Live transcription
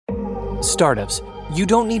Startups, you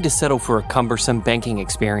don't need to settle for a cumbersome banking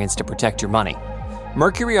experience to protect your money.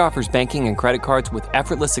 Mercury offers banking and credit cards with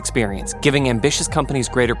effortless experience, giving ambitious companies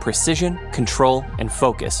greater precision, control, and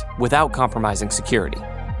focus without compromising security.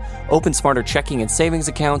 Open smarter checking and savings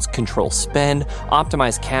accounts, control spend,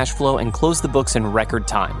 optimize cash flow, and close the books in record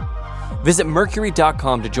time. Visit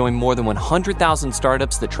Mercury.com to join more than 100,000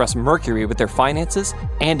 startups that trust Mercury with their finances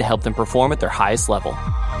and to help them perform at their highest level.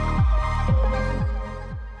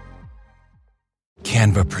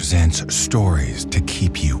 Canva presents stories to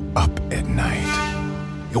keep you up at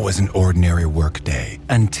night. It was an ordinary workday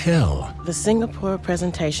until... The Singapore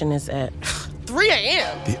presentation is at 3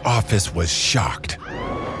 a.m. The office was shocked.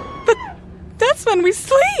 But that's when we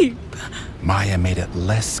sleep. Maya made it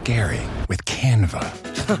less scary with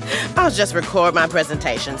Canva. I'll just record my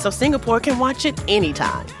presentation so Singapore can watch it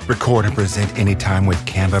anytime. Record and present anytime with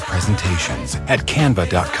Canva presentations at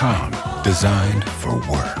canva.com. Designed for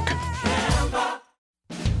work.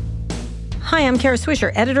 Hi, I'm Kara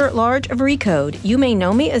Swisher, editor-at-large of Recode. You may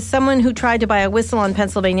know me as someone who tried to buy a whistle on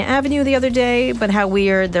Pennsylvania Avenue the other day, but how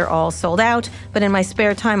weird, they're all sold out. But in my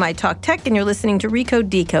spare time, I talk tech, and you're listening to Recode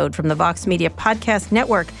Decode from the Vox Media Podcast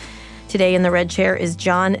Network. Today in the red chair is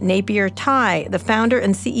John Napier-Thai, the founder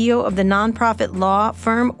and CEO of the nonprofit law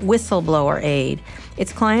firm Whistleblower Aid.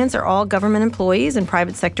 Its clients are all government employees and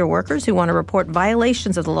private sector workers who want to report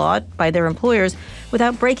violations of the law by their employers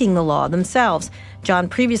without breaking the law themselves. John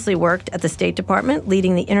previously worked at the State Department,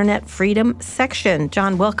 leading the Internet Freedom Section.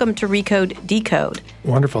 John, welcome to Recode Decode.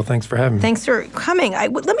 Wonderful. Thanks for having me. Thanks for coming.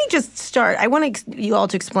 Let me just start. I want you all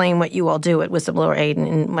to explain what you all do at Whistleblower Aid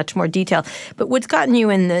in much more detail. But what's gotten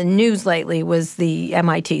you in the news lately was the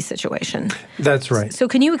MIT situation. That's right. So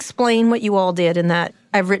can you explain what you all did in that?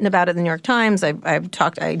 I've written about it in the New York Times. I've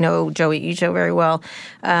talked. I know Joey Ito very well.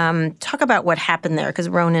 Talk about what happened there, because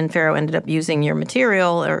Ronan Farrow ended up using your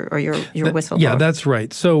material or your whistleblower. Yeah, that's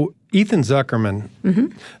right. So Ethan Zuckerman,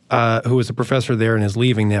 who was a professor there and is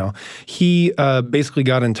leaving now, he basically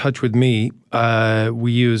got in touch with me.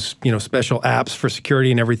 We use special apps for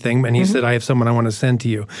security and everything, and he said, "I have someone I want to send to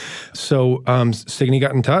you." So Signe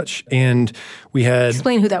got in touch, and we had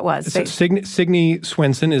explain who that was. Signe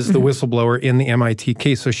Swenson is the whistleblower in the MIT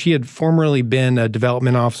case. So she had formerly been a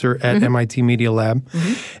development officer at MIT Media Lab,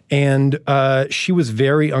 and she was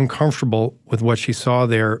very uncomfortable with what she saw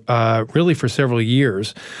there, really for several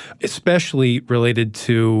years, especially related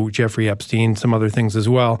to Jeffrey Epstein, some other things as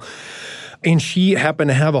well. And she happened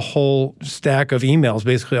to have a whole stack of emails,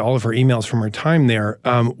 basically all of her emails from her time there,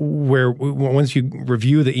 where once you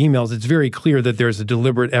review the emails, it's very clear that there's a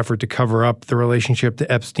deliberate effort to cover up the relationship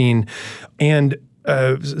to Epstein, and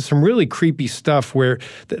some really creepy stuff where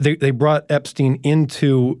they brought Epstein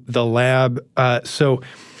into the lab. So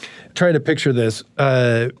try to picture this.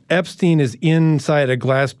 Epstein is inside a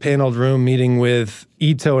glass-paneled room meeting with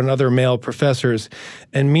Ito and other male professors.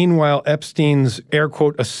 And meanwhile, Epstein's air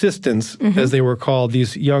quote assistants, as they were called,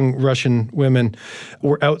 these young Russian women,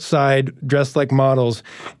 were outside dressed like models.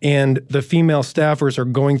 And the female staffers are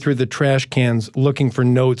going through the trash cans looking for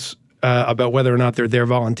notes about whether or not they're there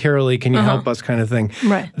voluntarily. Can you help us, kind of thing.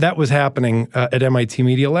 Right. That was happening at MIT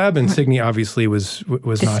Media Lab, and Signe obviously was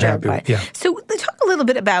not happy with it. Yeah. So talk a little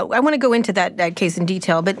bit about, I want to go into that case in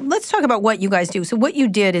detail, but let's talk about what you guys do. So what you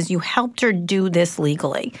did is you helped her do this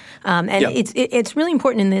legally. It's really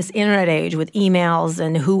important in this internet age with emails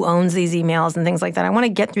and who owns these emails and things like that. I want to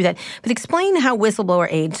get through that. But explain how Whistleblower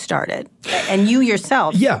Aid started. And you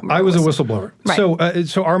yourself. Yeah, I was a whistleblower. Right.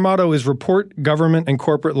 So our motto is report government and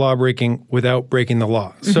corporate law breaking without breaking the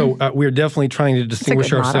law. So we're definitely trying to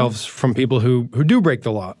distinguish ourselves from people who do break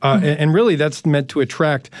the law. And really that's meant to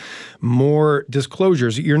attract more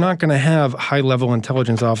disclosures. You're not going to have high-level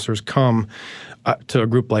intelligence officers come to a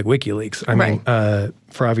group like WikiLeaks. I mean,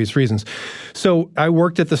 for obvious reasons. So I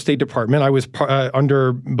worked at the State Department. I was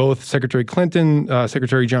under both Secretary Clinton,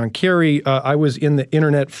 Secretary John Kerry. I was in the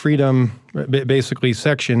Internet Freedom, basically,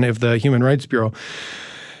 section of the Human Rights Bureau.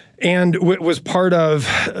 And was part of,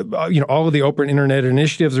 all of the open internet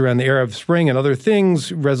initiatives around the Arab Spring and other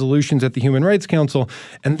things, resolutions at the Human Rights Council.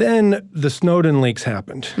 And then the Snowden leaks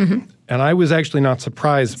happened. And I was actually not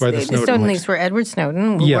surprised by the Snowden leaks. The Snowden leaks were Edward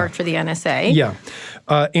Snowden, who worked for the NSA. Yeah.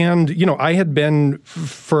 And I had been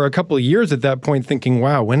for a couple of years at that point thinking,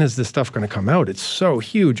 wow, when is this stuff going to come out? It's so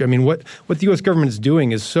huge. I mean, what the U.S. government is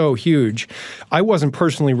doing is so huge. I wasn't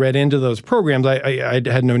personally read into those programs. I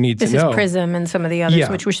had no need to know. This is PRISM and some of the others,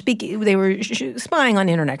 which were they were spying on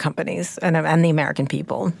internet companies and the American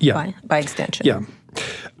people by extension. Yeah.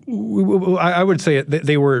 I would say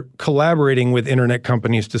they were collaborating with internet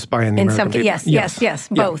companies to spy on the American people. Yes.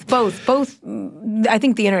 Both. I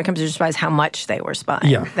think the internet companies spies how much they were spying.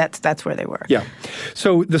 Yeah. That's where they were. Yeah.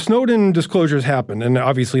 So the Snowden disclosures happened, and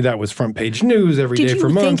obviously that was front page news every day for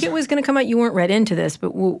months. Did you think it was going to come out? You weren't read into this,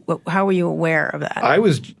 but how were you aware of that? I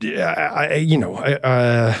was,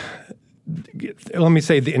 let me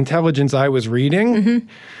say, the intelligence I was reading,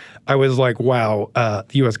 I was like, wow, the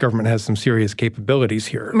U.S. government has some serious capabilities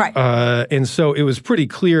here. Right. And so it was pretty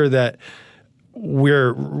clear that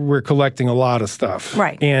we're collecting a lot of stuff.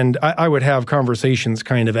 Right. And I would have conversations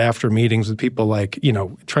kind of after meetings with people like,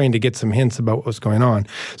 trying to get some hints about what was going on.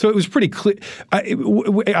 So it was pretty clear.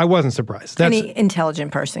 I wasn't surprised. Any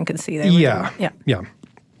intelligent person could see that. Yeah.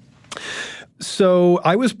 So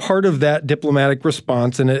I was part of that diplomatic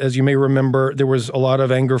response, and as you may remember, there was a lot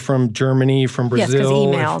of anger from Germany, from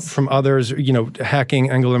Brazil, emails. From others,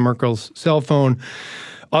 hacking Angela Merkel's cell phone.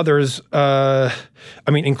 Others,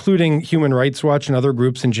 including Human Rights Watch and other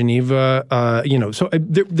groups in Geneva, so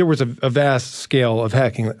there was a vast scale of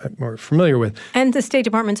hacking that I'm more familiar with. And the State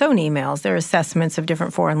Department's own emails, their assessments of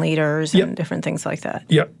different foreign leaders and different things like that.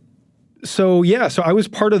 Yeah. So I was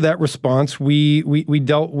part of that response. We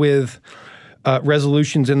dealt with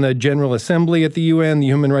resolutions in the General Assembly at the UN, the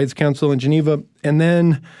Human Rights Council in Geneva, and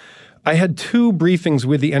then I had 2 briefings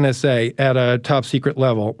with the NSA at a top secret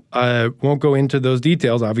level. I won't go into those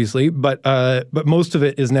details, obviously, but most of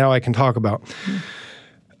it is now I can talk about.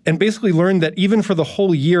 And basically learned that even for the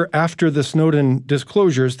whole year after the Snowden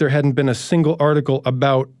disclosures, there hadn't been a single article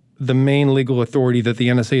about the main legal authority that the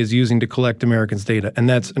NSA is using to collect Americans' data, and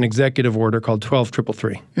that's an executive order called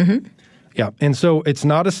 12333. Yeah, and so it's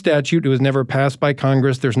not a statute. It was never passed by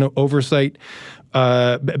Congress. There's no oversight,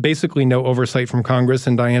 basically no oversight from Congress,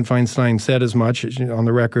 and Dianne Feinstein said as much on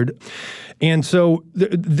the record. And so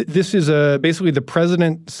this is basically the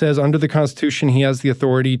president says under the Constitution he has the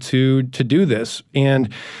authority to do this. And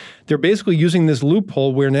they're basically using this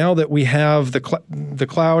loophole where now that we have the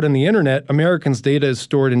cloud and the internet, Americans' data is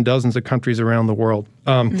stored in dozens of countries around the world.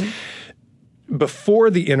 Before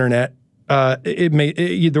the internet,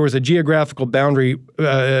 there was a geographical boundary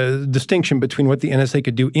distinction between what the NSA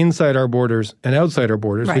could do inside our borders and outside our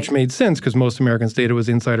borders, which made sense because most Americans' data was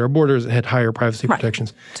inside our borders. It had higher privacy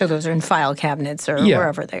protections. So those are in file cabinets or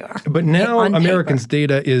wherever they are. But now Americans'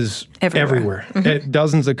 data is everywhere. At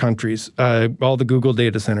dozens of countries, all the Google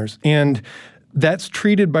data centers. And that's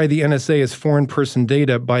treated by the NSA as foreign person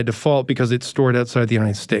data by default because it's stored outside the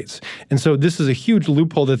United States. And so this is a huge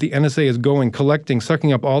loophole that the NSA is going, collecting,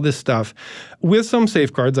 sucking up all this stuff with some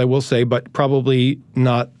safeguards, I will say, but probably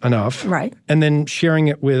not enough. Right. And then sharing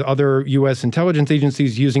it with other U.S. intelligence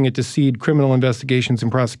agencies, using it to seed criminal investigations and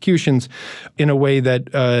prosecutions in a way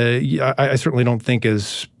that I certainly don't think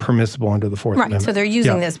is permissible under the Fourth Amendment. Right. So they're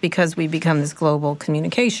using this because we become this global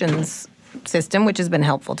communications system, which has been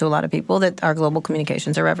helpful to a lot of people, that our global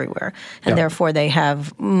communications are everywhere. And therefore they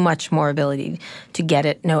have much more ability to get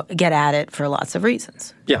at it for lots of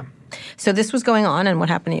reasons. Yeah. So this was going on, and what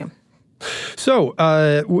happened to you? So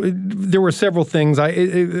there were several things.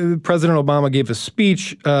 President Obama gave a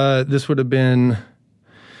speech. This would have been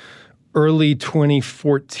early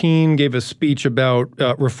 2014, gave a speech about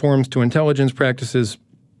reforms to intelligence practices.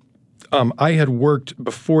 I had worked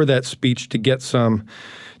before that speech to get some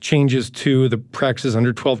changes to the practices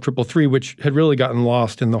under 12333, which had really gotten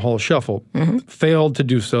lost in the whole shuffle. Failed to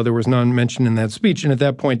do so. There was none mentioned in that speech. And at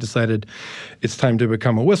that point decided it's time to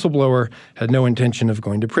become a whistleblower, had no intention of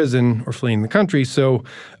going to prison or fleeing the country, so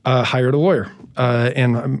hired a lawyer.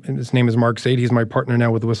 And his name is Mark Zaid. He's my partner now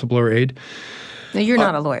with Whistleblower Aid. Now, you're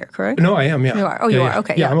not a lawyer, correct? No, I am, yeah. You are? Oh, you are?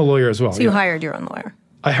 Okay. Yeah, I'm a lawyer as well. So you hired your own lawyer?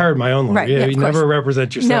 I hired my own lawyer. Right, you never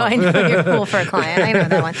represent yourself. No, I know. You're cool for a client. I know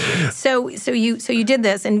that one. So you did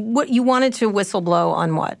this, and what you wanted to whistleblow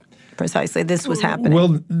on what precisely? This was happening.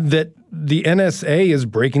 Well, that the NSA is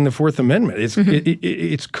breaking the Fourth Amendment.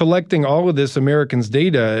 It's collecting all of this Americans'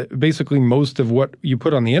 data, basically most of what you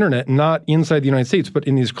put on the internet, not inside the United States, but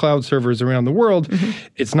in these cloud servers around the world.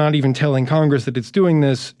 It's not even telling Congress that it's doing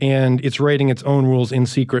this, and it's writing its own rules in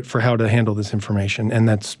secret for how to handle this information, and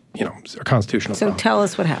that's a constitutional problem. So tell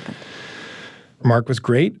us what happened. Mark was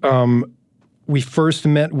great. We first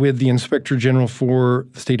met with the Inspector General for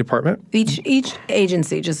the State Department. Each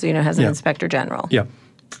agency, just so you know, has an Inspector General. Yeah.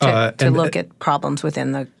 To look at problems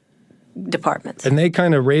within the departments. And they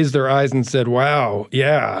kind of raised their eyes and said, wow,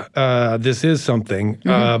 this is something.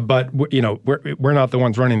 But, we're not the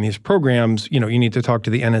ones running these programs. You need to talk to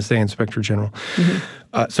the NSA Inspector General.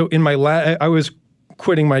 So in my I was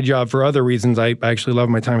quitting my job for other reasons. I actually love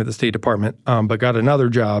my time at the State Department, but got another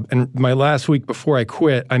job. And my last week before I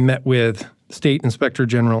quit, I met with State Inspector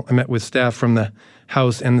General. I met with staff from the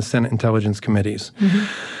House and the Senate Intelligence Committees.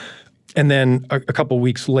 And then a couple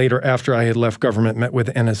weeks later, after I had left government, met with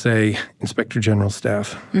NSA Inspector General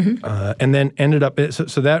staff. And then ended up,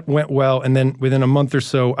 so that went well. And then within a month or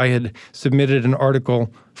so, I had submitted an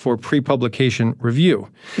article for pre-publication review.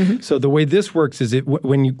 So the way this works is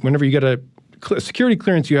whenever you get a security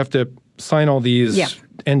clearance, you have to sign all these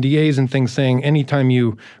NDAs and things saying anytime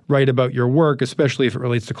you write about your work, especially if it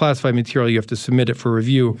relates to classified material, you have to submit it for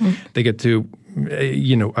review. They get to,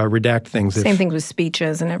 redact things. Same thing with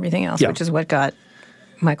speeches and everything else, which is what got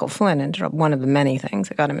Michael Flynn in trouble. One of the many things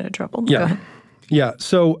that got him into trouble. Go ahead. Yeah.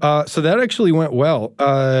 So that actually went well.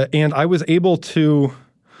 And I was able to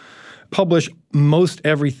publish most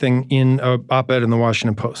everything in an op-ed in the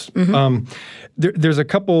Washington Post. There's a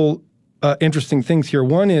couple interesting things here.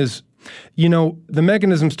 One is, the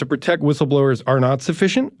mechanisms to protect whistleblowers are not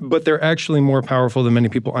sufficient, but they're actually more powerful than many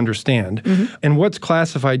people understand. And what's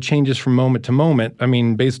classified changes from moment to moment,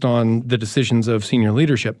 based on the decisions of senior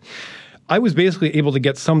leadership. I was basically able to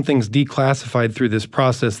get some things declassified through this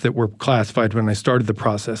process that were classified when I started the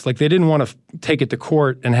process. Like they didn't want to take it to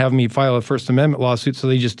court and have me file a First Amendment lawsuit, so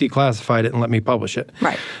they just declassified it and let me publish it.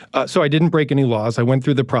 Right. So I didn't break any laws. I went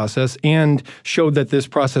through the process and showed that this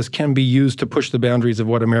process can be used to push the boundaries of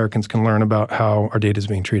what Americans can learn about how our data is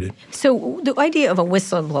being treated. So the idea of a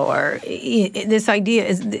whistleblower, this idea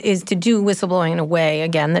is to do whistleblowing in a way,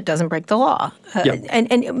 again, that doesn't break the law. And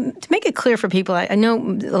to make it clear for people, I know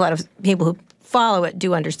a lot of people who follow it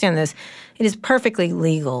do understand this. It is perfectly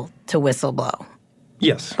legal to whistleblow.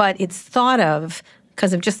 Yes. But it's thought of,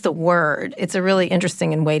 because of just the word, it's a really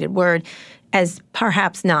interesting and weighted word, as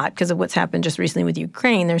perhaps not, because of what's happened just recently with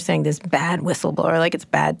Ukraine. They're saying this bad whistleblower, like it's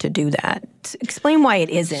bad to do that. Explain why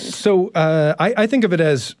it isn't. So I think of it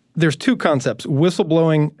as there's two concepts,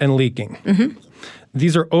 whistleblowing and leaking.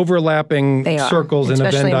 These are overlapping circles in a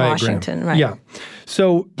Venn diagram. Especially in Washington, right. Yeah.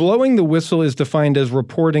 So blowing the whistle is defined as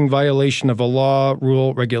reporting violation of a law,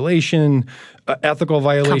 rule, regulation, ethical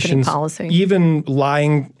violations. Company policy. Even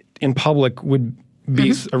lying in public would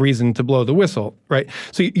be a reason to blow the whistle, right?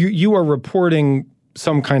 So you are reporting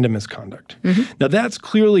some kind of misconduct. Now, that's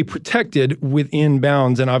clearly protected within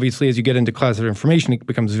bounds, and obviously as you get into classified information, it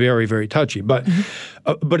becomes very, very touchy. But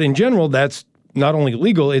in general, that's not only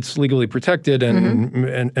legal, it's legally protected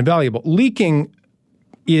and valuable. Leaking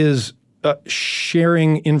is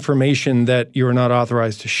sharing information that you're not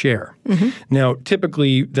authorized to share. Now,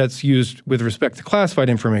 typically that's used with respect to classified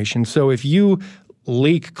information. So if you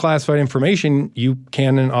leak classified information, you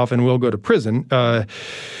can and often will go to prison.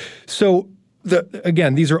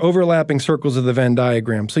 Again, these are overlapping circles of the Venn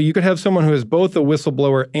diagram. So you could have someone who is both a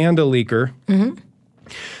whistleblower and a leaker.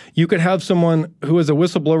 You could have someone who is a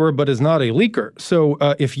whistleblower but is not a leaker. So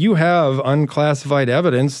if you have unclassified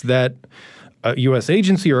evidence that a U.S.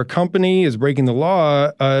 agency or a company is breaking the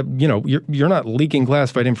law, you're not leaking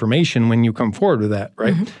classified information when you come forward with that,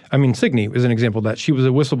 right? Signe is an example of that. She was a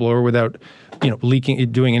whistleblower without,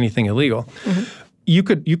 doing anything illegal. You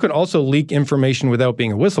could also leak information without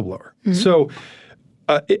being a whistleblower. So,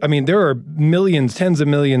 there are millions, tens of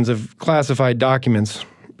millions of classified documents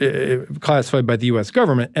classified by the U.S.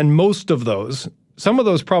 government, and most of those, some of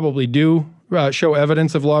those probably do show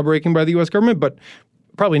evidence of law breaking by the U.S. government, but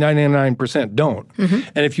probably 99% don't.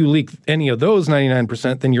 And if you leak any of those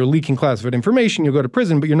 99%, then you're leaking classified information. You'll go to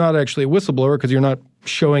prison, but you're not actually a whistleblower because you're not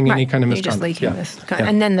showing any kind of misconduct. You're just leaking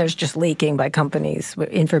And then there's just leaking by companies with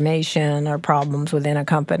information or problems within a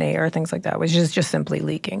company or things like that, which is just simply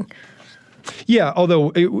leaking. Yeah,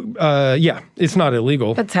 although, it's not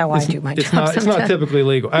illegal. That's how I do my job. It's not typically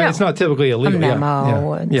legal. No. It's not typically illegal. A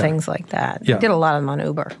memo and things like that. I did a lot of them on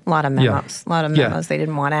Uber, a lot of memos. A lot of memos they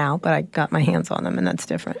didn't want out, but I got my hands on them, and that's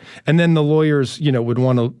different. And then the lawyers, would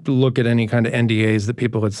want to look at any kind of NDAs that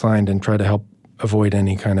people had signed and try to help avoid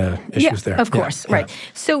any kind of issues there. Of course, right.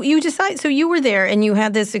 So you were there, and you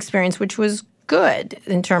had this experience, which was good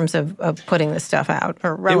in terms of putting this stuff out,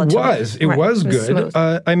 or relatively. It was good.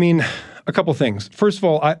 A couple things. First of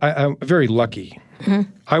all, I'm very lucky.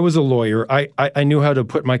 I was a lawyer. I knew how to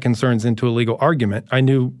put my concerns into a legal argument. I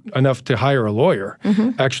knew enough to hire a lawyer,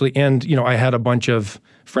 actually. And, I had a bunch of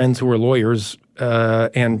friends who were lawyers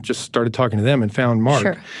and just started talking to them and found Mark.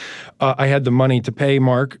 Sure. I had the money to pay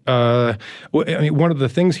Mark. One of the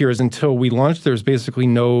things here is until we launched, there's basically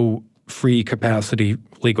no free capacity,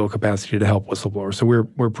 legal capacity to help whistleblowers. So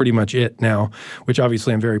we're pretty much it now, which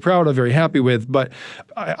obviously I'm very proud of, very happy with. But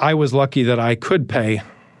I was lucky that I could pay,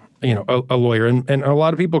 a lawyer, and a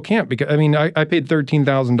lot of people can't because I paid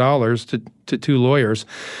 $13,000 to two lawyers.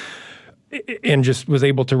 and just was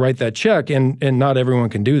able to write that check, and not everyone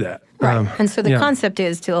can do that. Right. And so the concept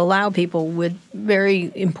is to allow people with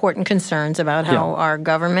very important concerns about how our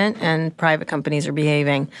government and private companies are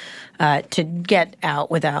behaving to get out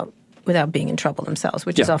without being in trouble themselves,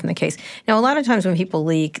 which is often the case. Now, a lot of times when people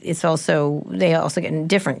leak, they also get in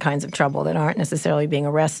different kinds of trouble that aren't necessarily being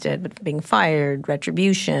arrested, but being fired,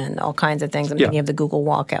 retribution, all kinds of things. I'm thinking of the Google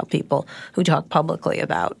walkout people who talk publicly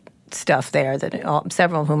about stuff there that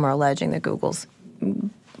several of whom are alleging that Google's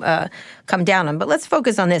come down on. But let's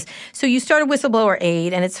focus on this. So you started Whistleblower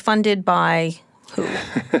Aid, and it's funded by who?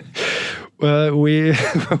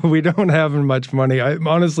 We don't have much money.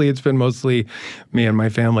 Honestly, it's been mostly me and my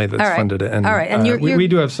family that's funded it. And, all right. And we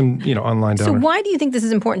do have some, online donors. So why do you think this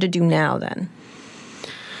is important to do now, then?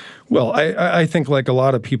 Well, I think like a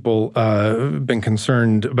lot of people have been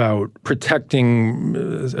concerned about protecting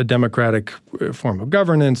a democratic form of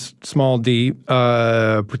governance, small d,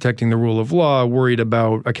 protecting the rule of law, worried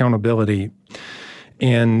about accountability.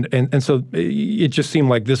 And so it just seemed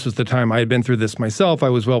like this was the time. I had been through this myself. I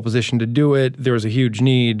was well positioned to do it. There was a huge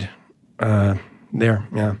need there,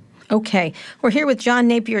 yeah. Okay. We're here with John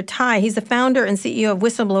Napier Tye. He's the founder and CEO of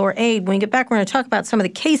Whistleblower Aid. When we get back, we're going to talk about some of the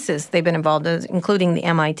cases they've been involved in, including the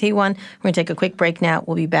MIT one. We're going to take a quick break now.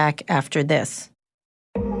 We'll be back after this.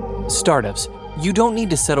 Startups, you don't need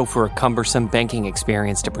to settle for a cumbersome banking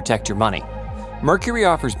experience to protect your money. Mercury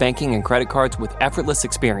offers banking and credit cards with effortless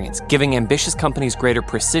experience, giving ambitious companies greater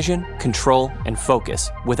precision, control, and focus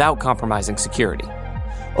without compromising security.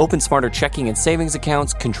 Open smarter checking and savings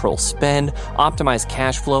accounts, control spend, optimize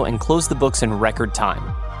cash flow, and close the books in record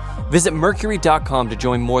time. Visit Mercury.com to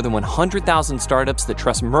join more than 100,000 startups that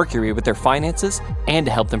trust Mercury with their finances and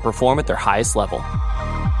to help them perform at their highest level.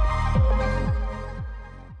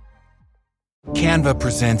 Canva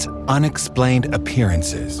presents Unexplained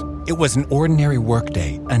Appearances. It was an ordinary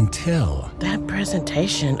workday until... That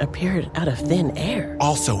presentation appeared out of thin air.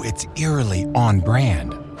 Also, it's eerily on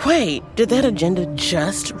brand. Wait, did that agenda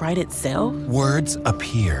just write itself? Words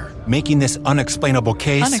appear, making this unexplainable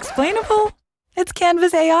case... Unexplainable? It's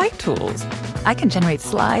Canva's AI tools. I can generate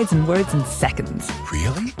slides and words in seconds.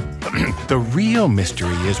 Really? The real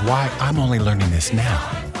mystery is why I'm only learning this now.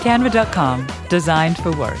 Canva.com, designed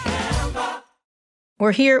for work.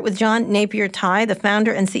 We're here with John Napier Tye, the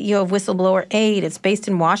founder and CEO of Whistleblower Aid. It's based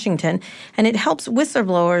in Washington, and it helps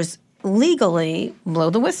whistleblowers legally blow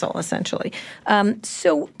the whistle, essentially.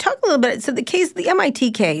 So talk a little bit. So the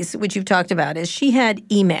MIT case, which you've talked about, is she had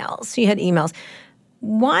emails.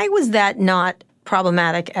 Why was that not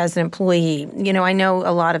problematic as an employee? I know a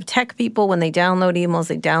lot of tech people, when they download emails,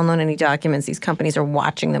 they download any documents, these companies are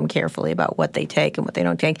watching them carefully about what they take and what they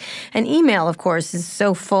don't take. And email, of course, is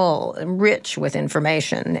so full and rich with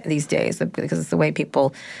information these days because it's the way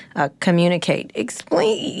people communicate.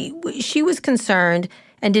 She was concerned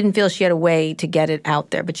and didn't feel she had a way to get it out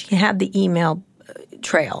there, but she had the email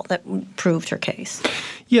trail that proved her case.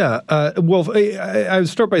 Yeah. Well, I would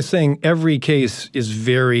start by saying every case is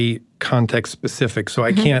very context specific, so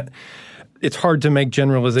I can't – it's hard to make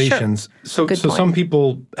generalizations. Sure. So some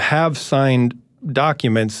people have signed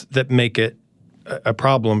documents that make it a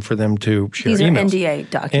problem for them to share emails. These are NDA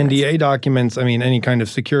documents. NDA documents, any kind of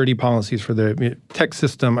security policies for the tech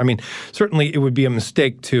system. Certainly it would be a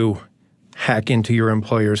mistake to hack into your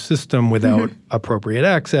employer's system without appropriate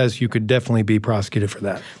access. You could definitely be prosecuted for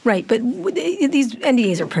that. Right, but these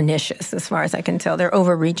NDAs are pernicious as far as I can tell. They're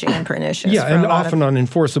overreaching and pernicious. Yeah, and often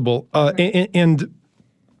unenforceable. And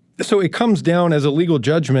so it comes down as a legal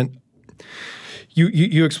judgment.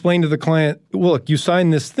 You explain to the client, well, look, you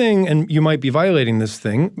signed this thing and you might be violating this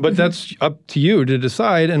thing, but that's up to you to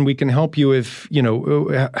decide, and we can help you if,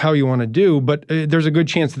 how you want to do. But there's a good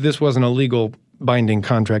chance that this wasn't a legal binding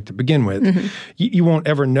contract to begin with. You won't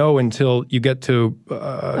ever know until you get to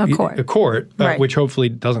a court, right. Which hopefully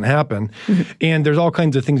doesn't happen. And there's all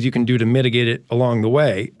kinds of things you can do to mitigate it along the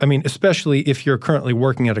way. Especially if you're currently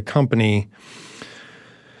working at a company,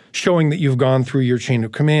 showing that you've gone through your chain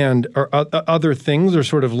of command or other things are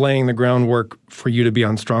sort of laying the groundwork for you to be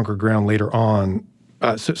on stronger ground later on.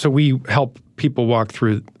 So we help people walk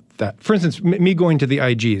through that. For instance, me going to the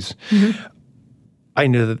IGs, I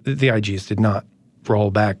knew that the IGs did not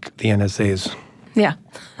roll back the NSA's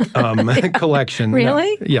collection.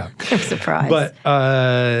 Really? No. Yeah. I'm surprised.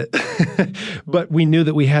 But we knew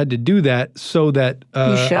that we had to do that so that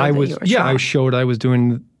I showed I was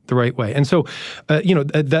doing the right way. And so,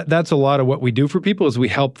 that's a lot of what we do for people is we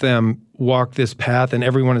help them walk this path, and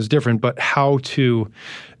everyone is different, but how to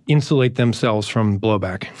insulate themselves from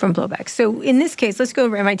blowback. So in this case, let's go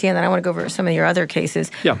over MIT, and then I want to go over some of your other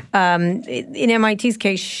cases. Yeah. In MIT's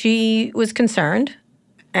case, she was concerned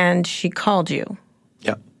and she called you.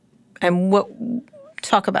 Yeah. And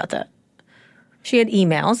talk about that. She had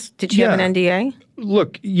emails. Did she have an NDA?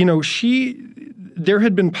 Look, there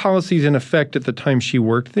had been policies in effect at the time she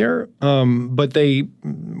worked there, but they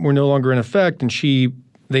were no longer in effect, and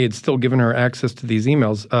they had still given her access to these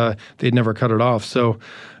emails. They had never cut it off. So,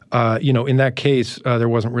 in that case, there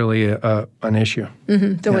wasn't really an issue.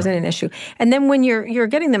 Mm-hmm. There wasn't an issue. And then when you're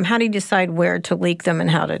getting them, how do you decide where to leak them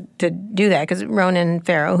and how to do that? Because Ronan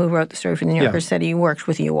Farrow, who wrote the story for The New Yorker, said he worked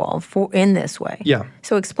with you all in this way. Yeah.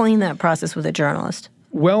 So explain that process with a journalist.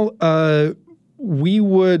 Well, we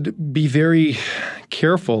would be very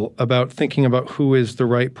careful about thinking about who is the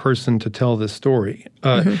right person to tell this story.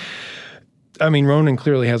 I mean, Ronan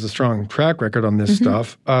clearly has a strong track record on this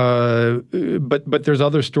stuff, but there's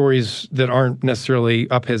other stories that aren't necessarily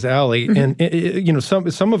up his alley. And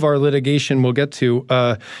some of our litigation we'll get to.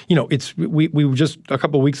 We just a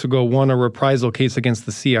couple of weeks ago won a reprisal case against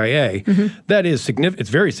the CIA. That is significant.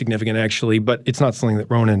 It's very significant, actually, but it's not something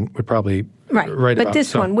that Ronan would probably write about. But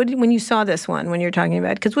this one, when you saw this one, when you're talking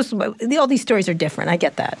about, because all these stories are different. I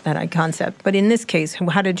get that concept. But in this case,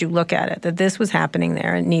 how did you look at it? That this was happening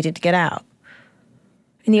there and needed to get out?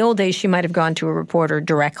 In the old days, she might have gone to a reporter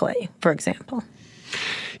directly, for example.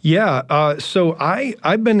 Yeah. So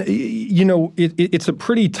I've been, it's a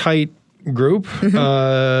pretty tight group,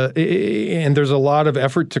 and there's a lot of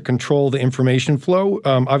effort to control the information flow,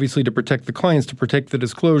 obviously to protect the clients, to protect the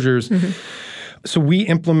disclosures. So we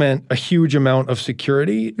implement a huge amount of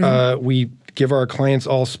security. We give our clients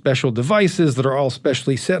all special devices that are all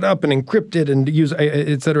specially set up and encrypted and use,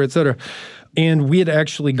 et cetera, et cetera. And we had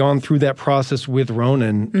actually gone through that process with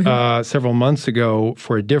Ronan several months ago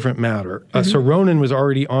for a different matter. So Ronan was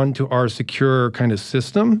already onto our secure kind of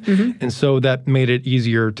system, and so that made it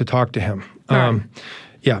easier to talk to him.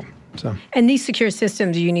 Yeah. So. And these secure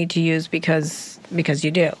systems you need to use because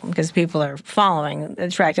people are following the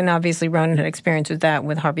track. And obviously Ronan had experience with that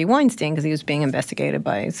with Harvey Weinstein because he was being investigated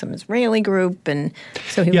by some Israeli group. And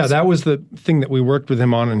so he that was the thing that we worked with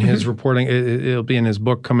him on in his reporting. It'll be in his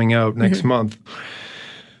book coming out next month.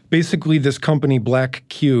 Basically, this company, Black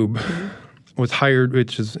Cube, was hired,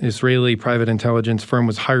 which is an Israeli private intelligence firm,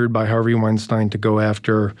 was hired by Harvey Weinstein to go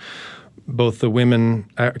after both the women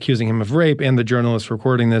accusing him of rape and the journalists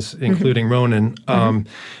recording this, including Ronan.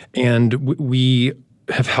 And we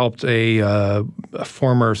have helped a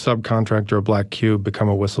former subcontractor of Black Cube become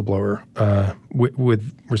a whistleblower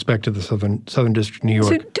with respect to the Southern District of New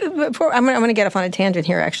York. So I'm going to get off on a tangent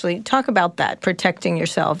here, actually. Talk about that, protecting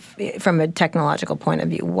yourself from a technological point of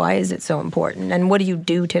view. Why is it so important? And what do you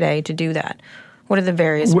do today to do that? What are the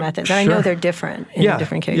various methods? And I know they're different in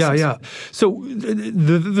different cases. Yeah. So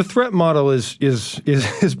the threat model is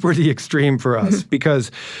pretty extreme for us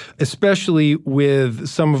because, especially with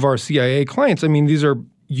some of our CIA clients, I mean, these are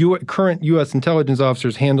current U.S. intelligence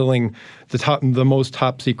officers handling the most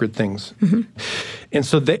top secret things. And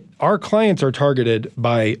so our clients are targeted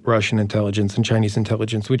by Russian intelligence and Chinese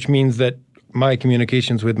intelligence, which means that my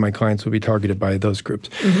communications with my clients will be targeted by those groups.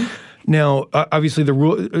 Now, obviously,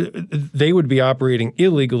 they would be operating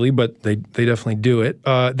illegally, but they definitely do it.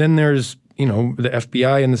 Then there's, the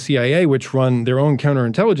FBI and the CIA, which run their own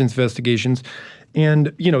counterintelligence investigations.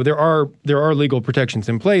 And, there are legal protections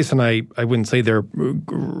in place, and I wouldn't say they're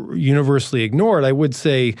universally ignored. I would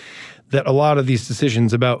say that a lot of these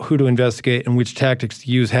decisions about who to investigate and which tactics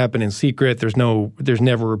to use happen in secret. There's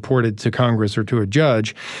never reported to Congress or to a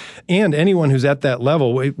judge. And anyone who's at that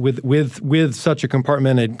level with such a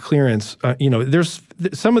compartmented clearance, there's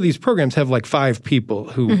some of these programs have like 5 people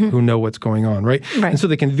who know what's going on, right? And so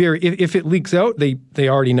they can if it leaks out, they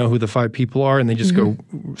already know who the 5 people are, and they just go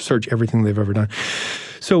search everything they've ever done.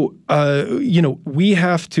 So, we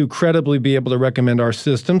have to credibly be able to recommend our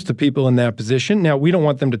systems to people in that position. Now, we don't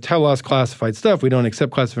want them to tell us classified stuff. We don't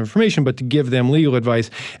accept classified information, but to give them legal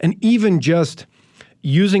advice. And even just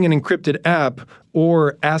using an encrypted app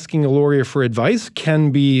or asking a lawyer for advice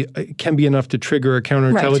can be enough to trigger a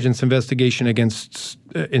counterintelligence investigation against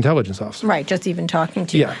intelligence officers. Right, just even talking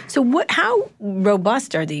to you. Yeah. So how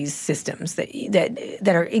robust are these systems that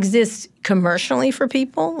exist commercially for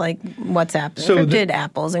people, like WhatsApp encrypted,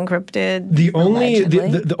 Apple's encrypted? The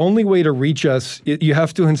only way to reach us, you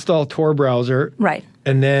have to install Tor browser. Right.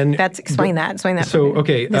 And then explain that. So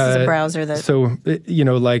okay, this is a browser that. So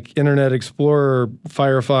like Internet Explorer,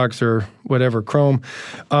 Firefox, or whatever, Chrome.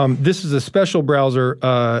 This is a special browser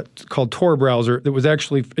called Tor browser that was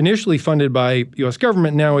actually initially funded by U.S.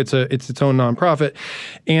 government. Now it's its own nonprofit,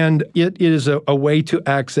 and it is a way to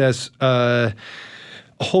access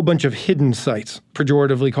a whole bunch of hidden sites,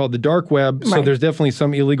 pejoratively called the dark web. So there's definitely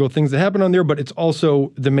some illegal things that happen on there, but it's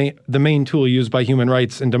also the main tool used by human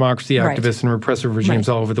rights and democracy activists and repressive regimes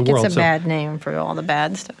all over the world. It's a bad name for all the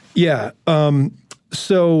bad stuff. Yeah. And it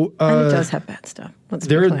does have bad stuff.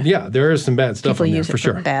 There is some bad stuff People on there use it for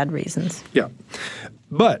sure. bad reasons. Yeah.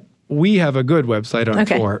 But we have a good website on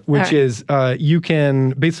Tor, which is you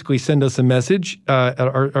can basically send us a message at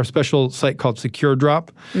our special site called Secure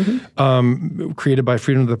Drop, created by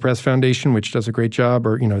Freedom of the Press Foundation, which does a great job,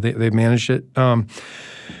 or they've managed it.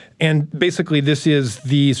 And basically, this is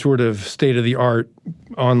the sort of state-of-the-art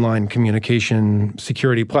online communication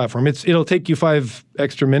security platform. It'll take you 5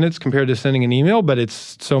 extra minutes compared to sending an email, but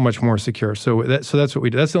it's so much more secure. So that's what we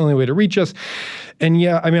do. That's the only way to reach us. And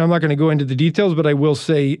I'm not going to go into the details, but I will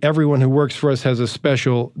say everyone who works for us has a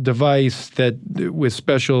special device with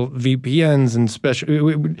special VPNs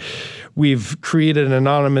and we've created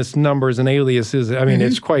anonymous numbers and aliases. I mean,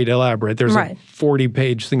 it's quite elaborate. There's a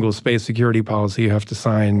 40-page single-space security policy you have to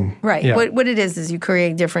sign. Right. Yeah. What it is you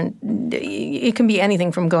create different. It can be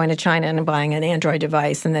anything from going to China and buying an Android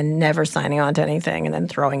device and then never signing on to anything and then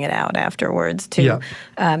throwing it out afterwards to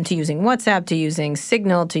using WhatsApp, to using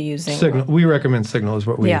Signal, to using Signal. We recommend Signal is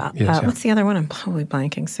what we use. What's the other one? I'm probably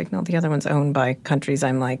blanking. Signal. The other one's owned by countries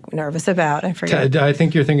I'm nervous about. I forget. I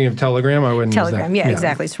think you're thinking of Telegram. I wouldn't Telegram. use that. Yeah,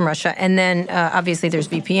 exactly. It's from Russia. And then obviously there's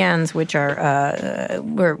VPNs, which are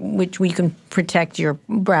which we can protect your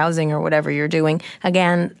browsing or whatever you're doing.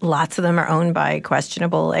 Again, lots of them are owned by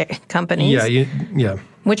questionable companies. Yeah.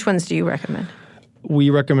 Which ones do you recommend?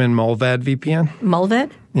 We recommend Mullvad VPN.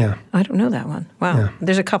 Mullvad? Yeah. I don't know that one. Wow. Yeah.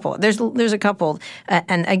 There's a couple. There's a couple.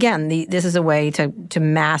 And again, this is a way to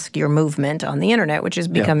mask your movement on the internet, which is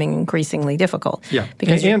becoming increasingly difficult. Yeah.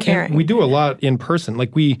 Because and we do a lot in person.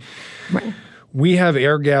 Like we have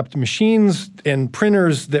air-gapped machines and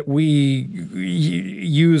printers that we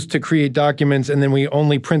use to create documents, and then we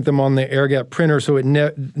only print them on the air-gapped printer, so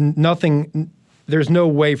there's no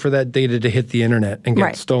way for that data to hit the internet and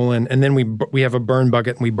get stolen. And then we have a burn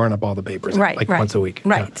bucket and we burn up all the papers once a week.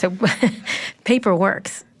 Right. Yeah. So paper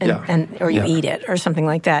works. Or you eat it or something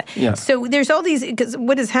like that. Yeah. So there's all these, because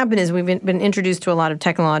what has happened is we've been introduced to a lot of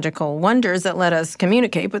technological wonders that let us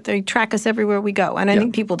communicate, but they track us everywhere we go. And I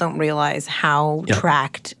think people don't realize how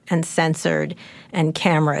tracked and censored and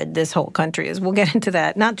cameraed this whole country is. We'll get into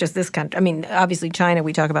that. Not just this country. I mean, obviously China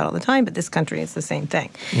we talk about all the time, but this country is the same thing.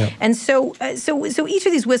 Yeah. And so each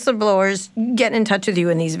of these whistleblowers get in touch with you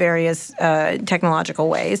in these various technological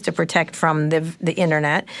ways to protect from the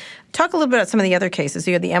internet. Talk a little bit about some of the other cases.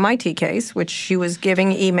 You had the MIT case, which she was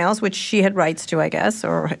giving emails, which she had rights to, I guess,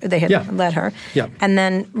 or they had let her, and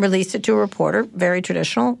then released it to a reporter, very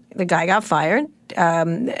traditional. The guy got fired.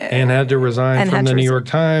 And had to resign from the New York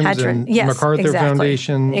Times and MacArthur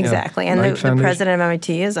Foundation. Exactly. And the president of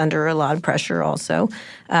MIT is under a lot of pressure also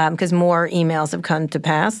because more emails have come to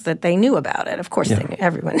pass that they knew about it. Of course,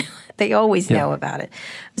 everyone, they always know about it.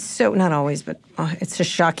 So not always, but it's a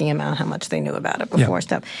shocking amount how much they knew about it before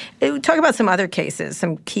stuff. Talk about some other cases,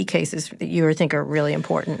 some key cases that you think are really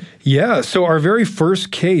important. Yeah. So our very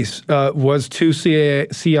first case was two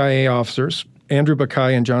CIA officers, Andrew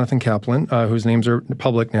Bakai and Jonathan Kaplan, whose names are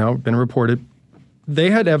public now, been reported. They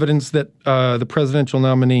had evidence that the presidential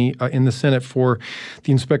nominee in the Senate for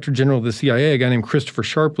the Inspector General of the CIA, a guy named Christopher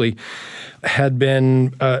Sharpley, had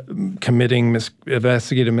been committing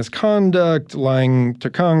investigative misconduct, lying to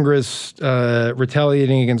Congress,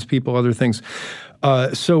 retaliating against people, other things.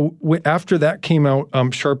 So after that came out,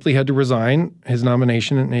 Sharpley had to resign his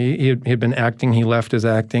nomination, and he had been acting. He left as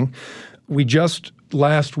acting. We just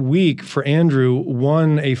last week for Andrew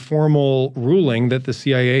won a formal ruling that the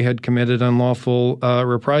CIA had committed unlawful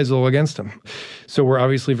reprisal against him. So we're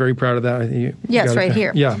obviously very proud of that. Yes, right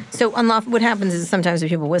here. Yeah. So unlawful. What happens is sometimes when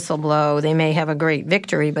people whistleblow, they may have a great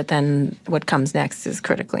victory, but then what comes next is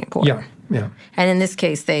critically important. Yeah. And in this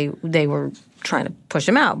case, they were trying to push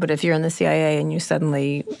him out. But if you're in the CIA and you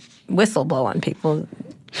suddenly whistleblow on people.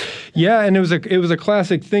 Yeah, and it was a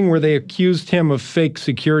classic thing where they accused him of fake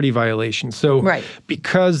security violations. So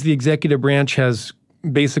because the executive branch has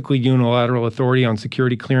basically unilateral authority on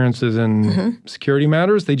security clearances and security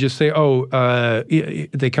matters, they just say,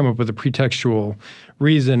 they come up with a pretextual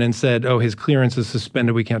reason and said, his clearance is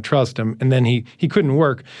suspended, we can't trust him. And then he couldn't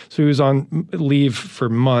work, so he was on leave for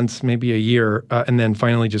months, maybe a year, and then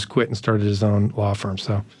finally just quit and started his own law firm.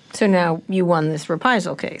 So now you won this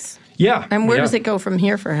reprisal case. Yeah. And where does it go from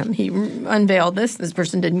here for him? He unveiled this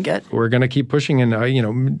person didn't get. We're going to keep pushing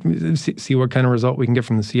and, see what kind of result we can get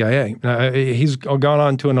from the CIA. He's gone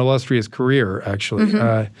on to an illustrious career,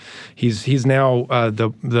 actually. He's now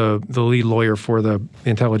the lead lawyer for the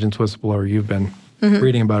intelligence whistleblower you've been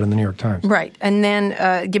reading about in the New York Times. Right. And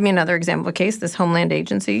then give me another example of a case, this Homeland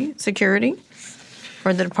Agency security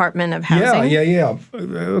or the Department of Housing. Yeah.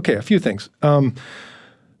 Okay, a few things.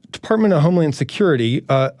 Department of Homeland Security,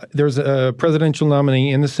 there's a presidential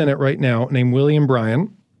nominee in the Senate right now named William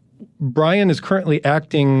Bryan. Bryan is currently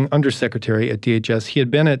acting undersecretary at DHS. He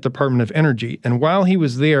had been at Department of Energy. And while he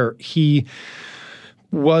was there, he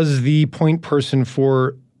was the point person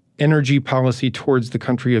for energy policy towards the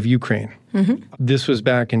country of Ukraine. This was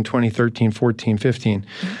back in 2013, 14, 15.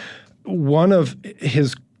 One of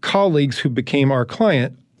his colleagues who became our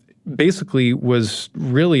client basically was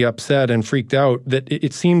really upset and freaked out that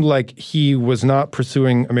it seemed like he was not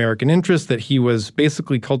pursuing American interests, that he was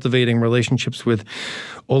basically cultivating relationships with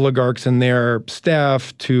oligarchs and their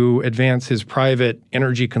staff to advance his private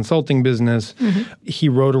energy consulting business. He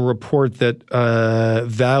wrote a report that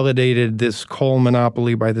validated this coal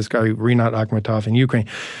monopoly by this guy, Rinat Akhmetov, in Ukraine.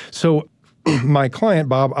 So my client,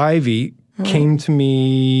 Bob Ivey, came to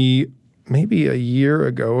me maybe a year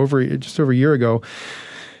ago, just over a year ago,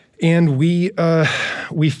 and we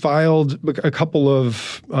filed a couple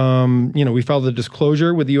of, we filed a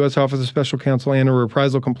disclosure with the U.S. Office of Special Counsel and a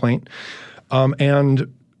reprisal complaint.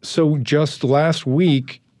 And so just last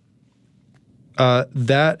week,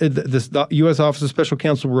 the U.S. Office of Special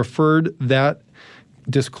Counsel referred that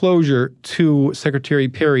disclosure to Secretary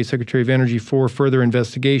Perry, Secretary of Energy, for further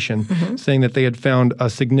investigation, saying that they had found a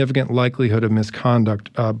significant likelihood of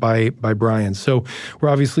misconduct by Bryan. So we're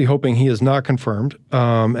obviously hoping he is not confirmed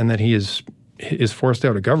and that he is forced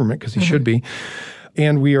out of government, because he should be.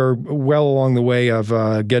 And we are well along the way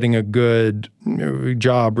of getting a good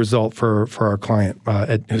job result for our client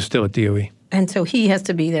who's still at DOE. And so he has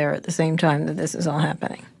to be there at the same time that this is all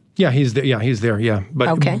happening. Yeah, he's there. Yeah,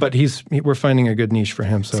 but we're finding a good niche for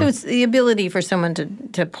him. So it's the ability for someone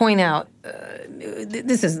to point out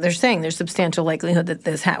they're saying there's substantial likelihood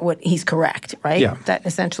that what he's correct, right? Yeah. That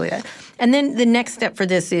essentially. And then the next step for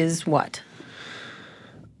this is what?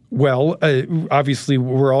 Well, obviously,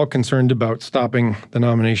 we're all concerned about stopping the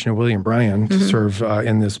nomination of William Bryan to serve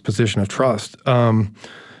in this position of trust.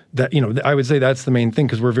 I would say that's the main thing,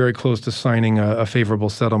 because we're very close to signing a favorable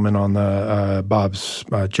settlement on the Bob's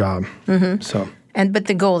job. But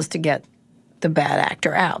the goal is to get the bad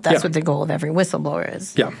actor out. That's what the goal of every whistleblower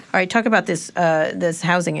is. Yeah. All right, talk about this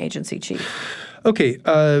housing agency chief. Okay.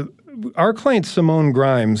 Our client Simone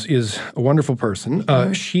Grimes is a wonderful person.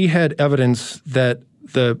 She had evidence that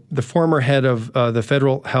the former head of the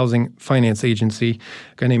Federal Housing Finance Agency,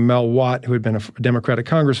 a guy named Mel Watt, who had been a Democratic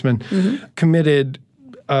congressman, committed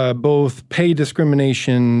both pay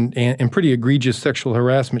discrimination and pretty egregious sexual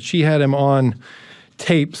harassment. She had him on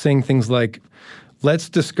tape saying things like, "Let's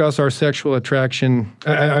discuss our sexual attraction."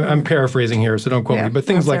 I'm paraphrasing here, so don't quote me. But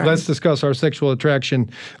things like, right. "Let's discuss our sexual attraction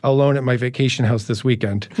alone at my vacation house this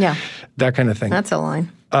weekend." Yeah, that kind of thing. That's a line.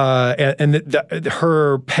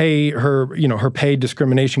 Her pay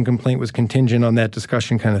discrimination complaint was contingent on that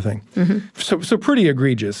discussion, kind of thing. So pretty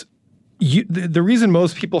egregious. The reason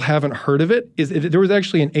most people haven't heard of it is there was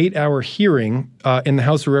actually an 8-hour hearing in the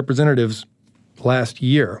House of Representatives last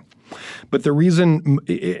year. But the reason,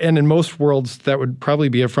 and in most worlds, that would probably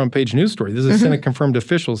be a front-page news story. This is a Senate-confirmed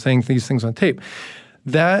official saying these things on tape.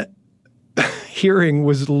 That hearing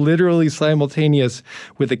was literally simultaneous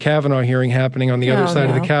with the Kavanaugh hearing happening on the other side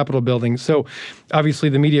of the Capitol building. So obviously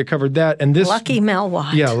the media covered that. And this lucky Mel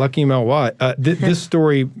Watt. Yeah, lucky Mel Watt. This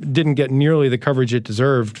story didn't get nearly the coverage it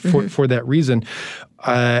deserved for that reason.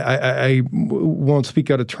 I won't speak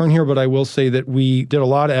out of turn here, but I will say that we did a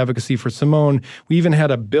lot of advocacy for Simone. We even had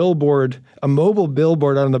a mobile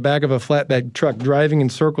billboard on the back of a flatbed truck driving in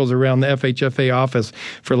circles around the FHFA office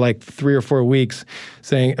for like 3 or 4 weeks,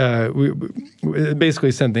 saying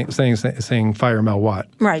basically saying fire Mel Watt.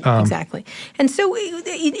 Right, exactly. And so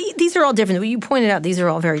these are all different. You pointed out these are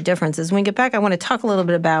all very different. As we get back, I want to talk a little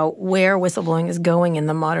bit about where whistleblowing is going in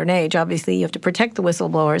the modern age. Obviously, you have to protect the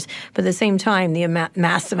whistleblowers, but at the same time, the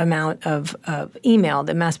massive amount of email,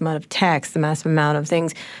 the massive amount of text, the massive amount of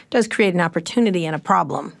things does create an opportunity and a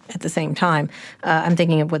problem at the same time. I'm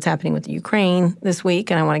thinking of what's happening with Ukraine this week,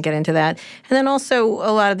 and I want to get into that. And then also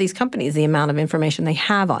a lot of these companies, the amount of information they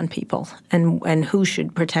have on people and who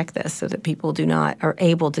should protect this so that people are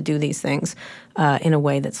able to do these things in a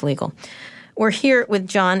way that's legal. We're here with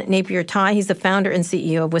John Napier-Tye. He's the founder and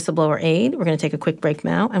CEO of Whistleblower Aid. We're going to take a quick break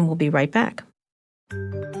now, and we'll be right back.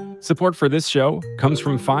 Support for this show comes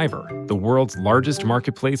from Fiverr, the world's largest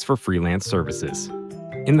marketplace for freelance services.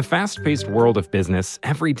 In the fast-paced world of business,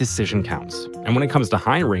 every decision counts. And when it comes to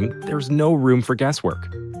hiring, there's no room for guesswork.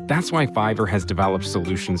 That's why Fiverr has developed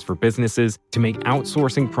solutions for businesses to make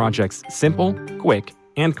outsourcing projects simple, quick,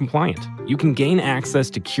 and compliant. You can gain access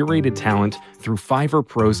to curated talent through Fiverr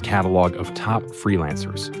Pro's catalog of top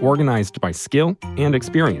freelancers, organized by skill and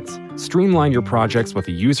experience. Streamline your projects with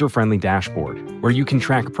a user-friendly dashboard where you can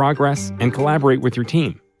track progress and collaborate with your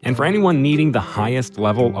team. And for anyone needing the highest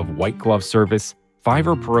level of white glove service,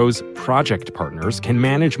 Fiverr Pro's project partners can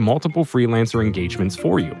manage multiple freelancer engagements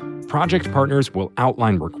for you. Project partners will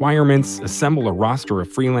outline requirements, assemble a roster of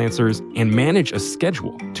freelancers, and manage a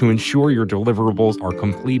schedule to ensure your deliverables are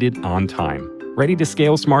completed on time. Ready to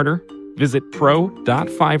scale smarter? Visit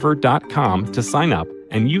pro.fiverr.com to sign up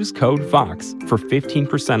and use code VOX for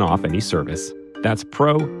 15% off any service. That's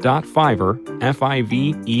pro.fiverr,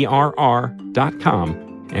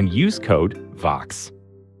 Fiverr.com, and use code VOX.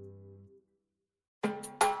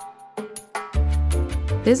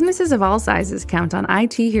 Businesses of all sizes count on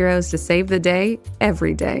IT heroes to save the day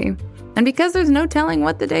every day. And because there's no telling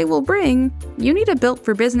what the day will bring, you need a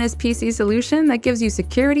built-for-business PC solution that gives you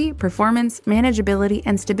security, performance, manageability,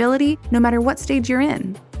 and stability no matter what stage you're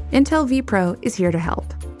in. Intel vPro is here to help.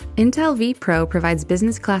 Intel vPro provides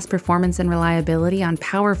business-class performance and reliability on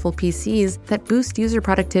powerful PCs that boost user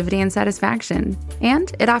productivity and satisfaction.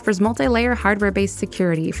 And it offers multi-layer hardware-based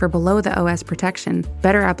security for below-the-OS protection,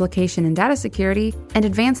 better application and data security, and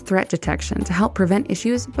advanced threat detection to help prevent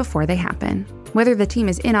issues before they happen. Whether the team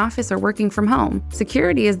is in office or working from home,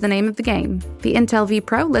 security is the name of the game. The Intel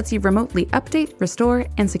vPro lets you remotely update, restore,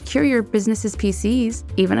 and secure your business's PCs,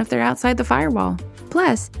 even if they're outside the firewall.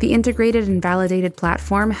 Plus, the integrated and validated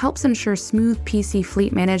platform helps ensure smooth PC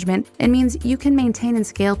fleet management and means you can maintain and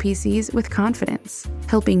scale PCs with confidence,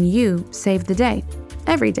 helping you save the day,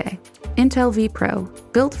 every day. Intel vPro,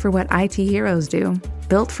 built for what IT heroes do,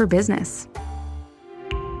 built for business.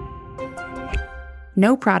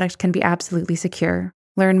 No product can be absolutely secure.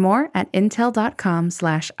 Learn more at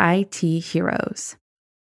intel.com/ITheroes.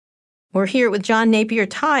 We're here with John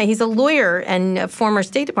Napier-Tye. He's a lawyer and a former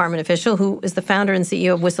State Department official who is the founder and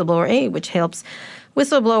CEO of Whistleblower Aid, which helps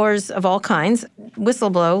whistleblowers of all kinds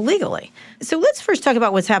whistleblow legally. So let's first talk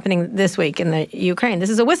about what's happening this week in the Ukraine. This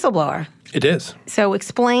is a whistleblower. It is. So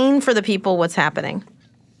explain for the people what's happening.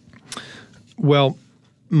 Well,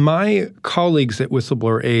 my colleagues at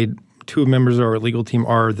Whistleblower Aid, two members of our legal team,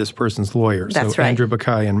 are this person's lawyers. That's so right. Andrew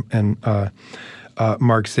Bakai and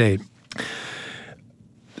Mark Zaid.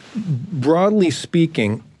 Broadly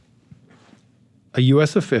speaking, a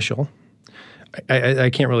U.S. official, I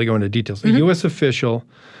can't really go into details, a U.S. official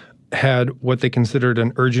had what they considered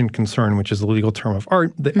an urgent concern, which is a legal term of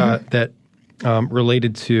art, that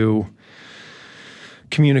related to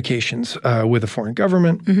communications with a foreign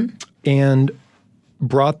government, and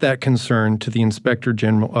brought that concern to the Inspector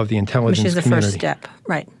General of the Intelligence Community. Which is the first step,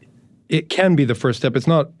 right. It can be the first step. It's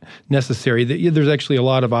not necessary. There's actually a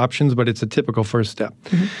lot of options, but it's a typical first step.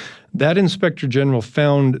 That Inspector General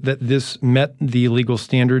found that this met the legal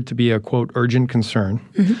standard to be a, quote, urgent concern.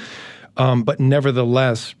 But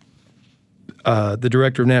nevertheless, the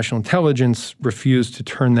Director of National Intelligence refused to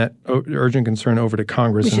turn that urgent concern over to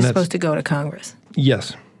Congress. Which is supposed to go to Congress.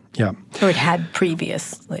 Yes. Yeah. Or it had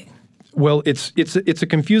previously. Well, it's a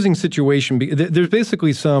confusing situation. There's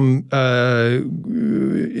basically some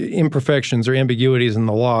imperfections or ambiguities in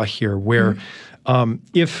the law here, where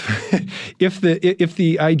if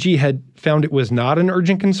the IG had found it was not an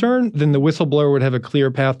urgent concern, then the whistleblower would have a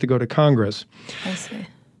clear path to go to Congress. I see.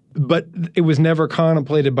 But it was never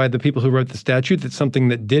contemplated by the people who wrote the statute that something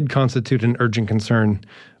that did constitute an urgent concern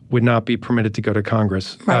would not be permitted to go to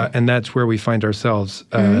Congress, and that's where we find ourselves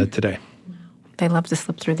today. They love to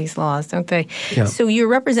slip through these laws, don't they? Yeah. So you're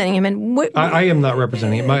representing him, and I am not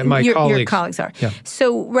representing him. My colleagues. Your colleagues are. Yeah.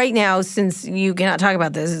 So right now, since you cannot talk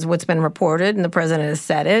about this, is what's been reported, and the president has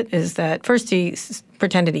said it, is that first he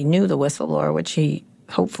pretended he knew the whistleblower, which he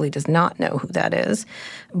hopefully does not know who that is,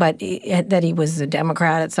 but that he was a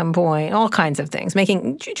Democrat at some point, all kinds of things,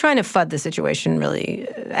 trying to FUD the situation really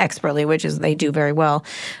expertly, which is they do very well.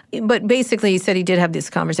 But basically, he said he did have this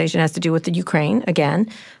conversation, it has to do with the Ukraine again,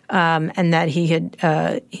 and that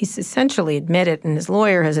he's essentially admitted, and his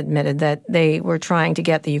lawyer has admitted, that they were trying to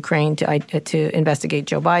get the Ukraine to investigate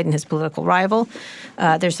Joe Biden, his political rival.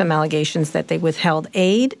 There's some allegations that they withheld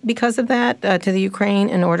aid because of that to the Ukraine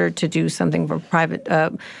in order to do something for private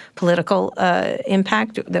political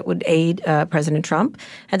impact that would aid President Trump.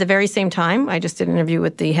 At the very same time, I just did an interview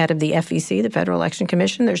with the head of the FEC, the Federal Election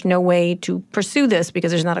Commission. There's no way to pursue this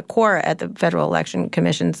because there's not a quorum at the Federal Election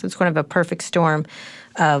Commission, so it's kind of a perfect storm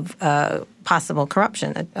of possible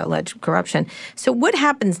corruption, alleged corruption. So what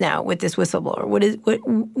happens now with this whistleblower?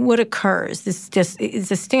 What occurs? This just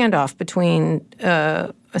is a standoff between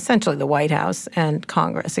essentially the White House and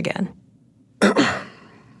Congress again.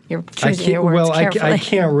 You're choosing your words carefully. I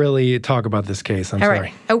can't really talk about this case. I'm sorry.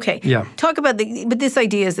 Right. Okay. Yeah. Talk about but this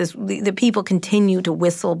idea is the people continue to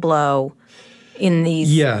whistleblow in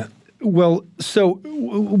these. Yeah. Well, so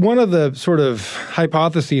one of the sort of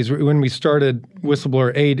hypotheses when we started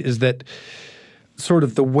Whistleblower Aid is that sort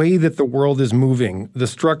of the way that the world is moving, the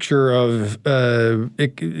structure of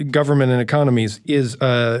government and economies is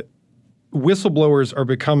whistleblowers are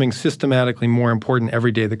becoming systematically more important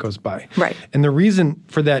every day that goes by. Right. And the reason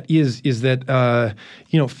for that is that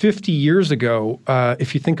 50 years ago,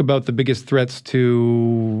 if you think about the biggest threats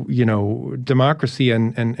to democracy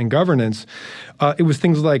and governance, it was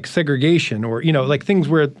things like segregation or like things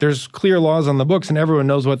where there's clear laws on the books and everyone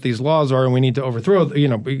knows what these laws are and we need to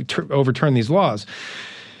overturn these laws.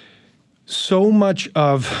 So much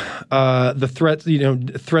of the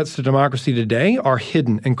threats to democracy today are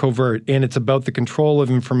hidden and covert, and it's about the control of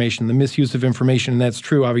information, the misuse of information, and that's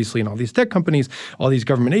true, obviously, in all these tech companies, all these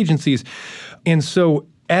government agencies. And so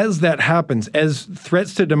as that happens, as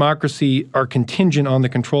threats to democracy are contingent on the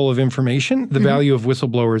control of information, the value of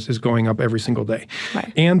whistleblowers is going up every single day.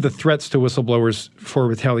 Right. And the threats to whistleblowers for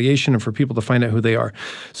retaliation and for people to find out who they are.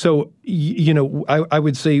 So, I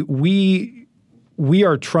would say we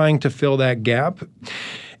are trying to fill that gap,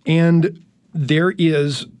 and there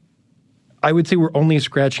I would say we're only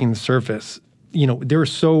scratching the surface. There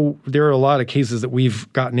are a lot of cases that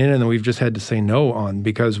we've gotten in and that we've just had to say no on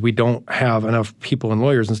because we don't have enough people and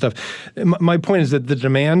lawyers and stuff. My point is that the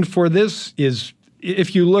demand for this is,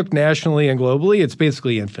 if you look nationally and globally, it's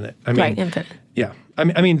basically infinite. Right, infinite. Yeah.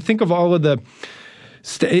 I mean, think of all of the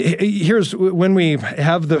here's when we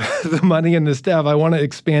have the money and the staff, I want to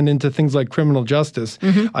expand into things like criminal justice.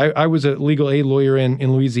 I was a legal aid lawyer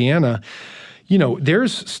in Louisiana.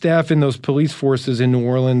 There's staff in those police forces in New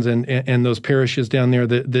Orleans and those parishes down there,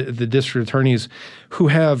 the district attorneys, who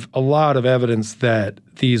have a lot of evidence that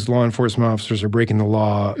these law enforcement officers are breaking the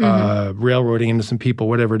law, railroading innocent people,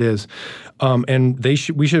 whatever it is. And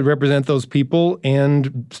we should represent those people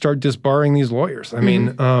and start disbarring these lawyers. I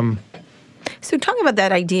mean, So talk about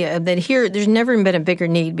that idea that here there's never been a bigger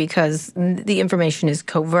need because the information is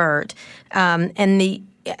covert, and the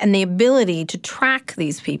ability to track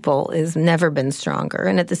these people has never been stronger.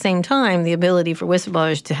 And at the same time, the ability for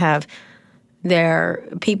whistleblowers to have their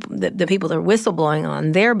people, the people they're whistleblowing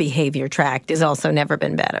on, their behavior tracked has also never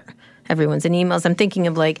been better. Everyone's in emails. I'm thinking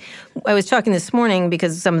of I was talking this morning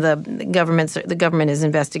because some of the government is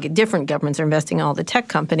investigating, different governments are investing in all the tech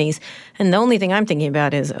companies. And the only thing I'm thinking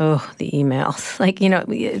about is, the emails.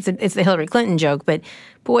 It's the Hillary Clinton joke, but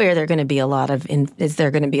boy, is there going to be a lot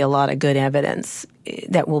of good evidence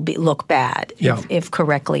that will look bad if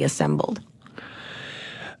correctly assembled.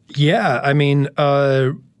 Yeah. I mean,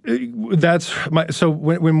 so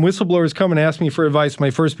when whistleblowers come and ask me for advice, my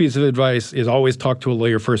first piece of advice is always talk to a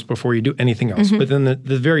lawyer first before you do anything else. But then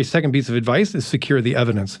the very second piece of advice is secure the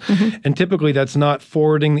evidence. And typically that's not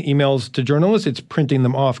forwarding the emails to journalists, it's printing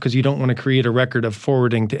them off because you don't want to create a record of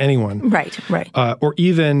forwarding to anyone. Right. Or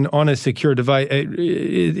even on a secure device.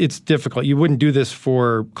 It's difficult. You wouldn't do this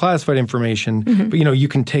for classified information, but you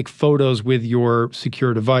can take photos with your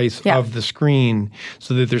secure device of the screen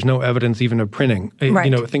so that there's no evidence even of printing.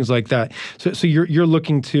 Right. Things like that. So you're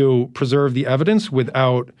looking to preserve the evidence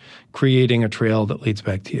without creating a trail that leads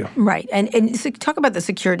back to you. Right. And so talk about the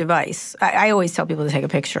secure device. I always tell people to take a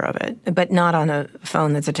picture of it, but not on a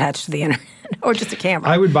phone that's attached to the internet or just a camera.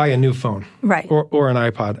 I would buy a new phone. Right. Or an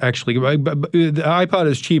iPod, actually. The iPod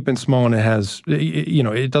is cheap and small and it has,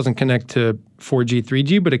 it doesn't connect to 4G,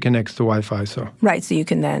 3G, but it connects to Wi-Fi. So right, so you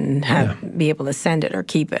can then be able to send it or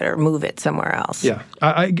keep it or move it somewhere else. Yeah,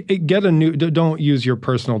 I get a new. Don't use your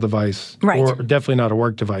personal device, right? Or definitely not a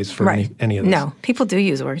work device for any of this. No, people do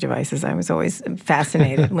use work devices. I was always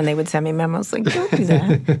fascinated when they would send me memos like, "Don't do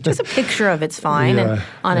that. Just a picture of it's fine." And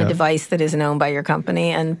on a device that isn't owned by your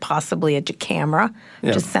company and possibly a camera,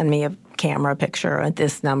 just send me a camera picture at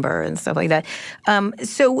this number and stuff like that.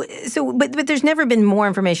 But there's never been more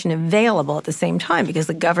information available at the same time because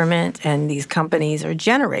the government and these companies are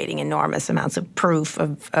generating enormous amounts of proof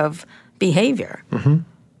of behavior.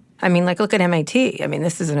 I mean, look at MIT. I mean,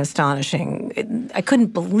 this is an astonishing. I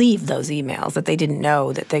couldn't believe those emails that they didn't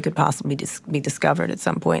know that they could possibly be discovered at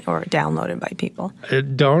some point or downloaded by people.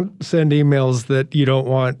 Don't send emails that you don't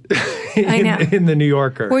want in the New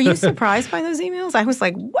Yorker. Were you surprised by those emails? I was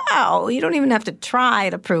like, wow, you don't even have to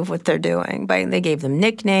try to prove what they're doing. They gave them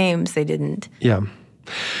nicknames. They didn't. Yeah.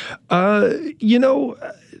 I'm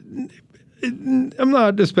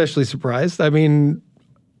not especially surprised. I mean,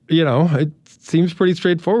 seems pretty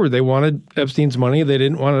straightforward. They wanted Epstein's money. They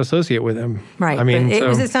didn't want to associate with him. Right. I mean, it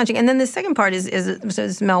was astonishing. And then the second part is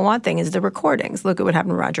this Mel Watt thing is the recordings. Look at what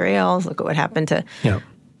happened to Roger Ailes. Look at what happened to... Yeah.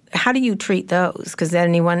 How do you treat those? Because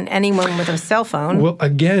anyone with a cell phone. Well,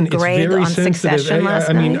 again, it's very sensitive.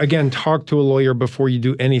 I mean, again, talk to a lawyer before you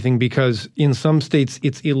do anything, because in some states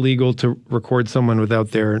it's illegal to record someone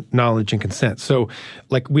without their knowledge and consent. So,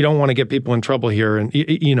 like, we don't want to get people in trouble here,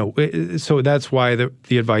 and so that's why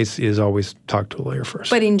the advice is always talk to a lawyer first.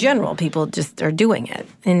 But in general, people just are doing it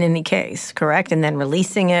in any case, correct? And then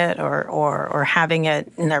releasing it or having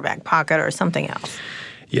it in their back pocket or something else.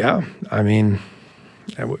 Yeah, I mean.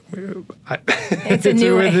 It's a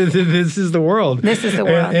new way. This is the world. This is the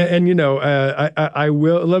world. And I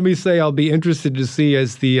will. Let me say, I'll be interested to see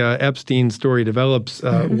as the Epstein story develops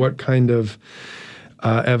what kind of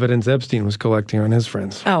evidence Epstein was collecting on his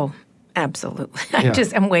friends. Oh, absolutely. Yeah.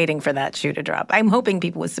 I'm waiting for that shoe to drop. I'm hoping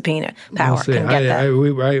people with subpoena power can get that.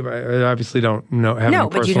 I obviously don't know. Have any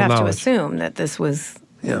but you'd have knowledge. to assume that this is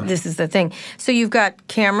the thing. So you've got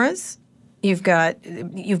cameras. You've got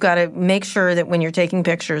to make sure that when you're taking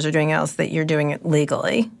pictures or doing else that you're doing it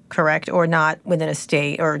legally, correct, or not within a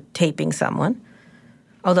state or taping someone.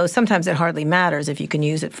 Although sometimes it hardly matters if you can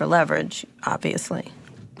use it for leverage, obviously.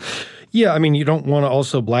 Yeah, I mean, you don't want to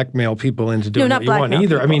also blackmail people into doing what you want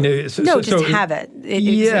either. People. I mean, just have it. It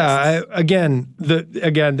exists.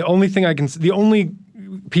 The only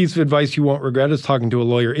piece of advice you won't regret is talking to a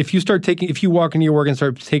lawyer. If you walk into your work and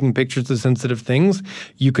start taking pictures of sensitive things,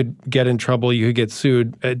 you could get in trouble. You could get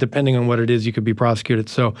sued. Depending on what it is, you could be prosecuted.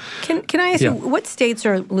 So, can I ask you, what states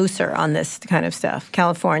are looser on this kind of stuff?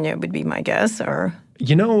 California would be my guess, or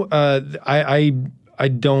I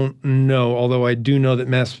don't know. Although I do know that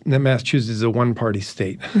Massachusetts is a one-party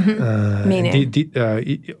state. Mm-hmm. Meaning.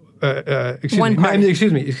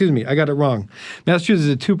 Excuse me. I got it wrong. Massachusetts is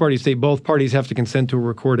a two-party state. Both parties have to consent to a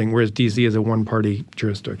recording, whereas D.C. is a one-party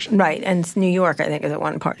jurisdiction. Right, and New York, I think, is a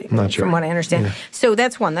one-party. Not sure. From what I understand. Yeah. So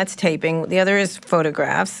that's one. That's taping. The other is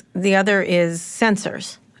photographs. The other is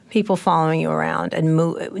sensors. People following you around and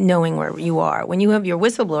knowing where you are. When you have your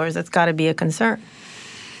whistleblowers, that's got to be a concern.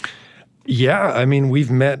 Yeah, I mean,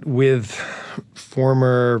 we've met with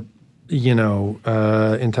former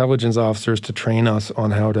intelligence officers to train us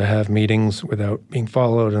on how to have meetings without being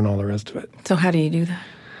followed and all the rest of it. So how do you do that?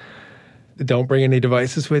 Don't bring any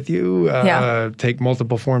devices with you. Take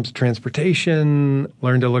multiple forms of transportation.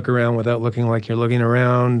 Learn to look around without looking like you're looking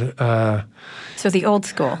around. So the old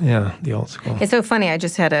school. Yeah, the old school. It's so funny. I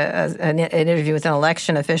just had an interview with an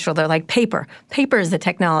election official. They're like, paper. Paper is the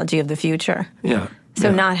technology of the future. Yeah.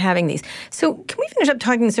 So not having these. So can we finish up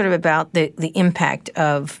talking sort of about the impact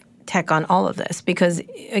of tech on all of this? Because,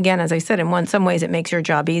 again, as I said, in some ways it makes your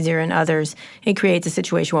job easier. In others, it creates a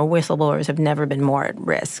situation where whistleblowers have never been more at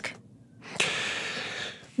risk.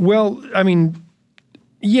 Well, I mean,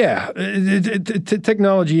 yeah,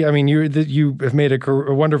 technology. I mean, you have made a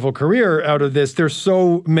wonderful career out of this. There's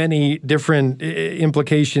so many different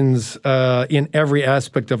implications in every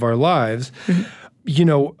aspect of our lives.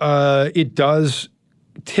 Mm-hmm. It does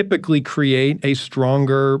typically create a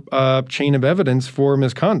stronger chain of evidence for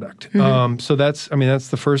misconduct. Mm-hmm. So that's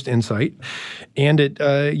the first insight. And it,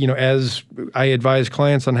 as I advise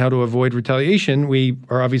clients on how to avoid retaliation, we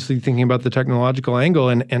are obviously thinking about the technological angle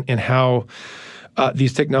and how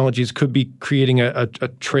these technologies could be creating a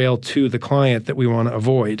trail to the client that we want to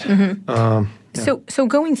avoid. Mm-hmm. So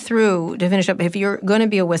going through, to finish up, if you're going to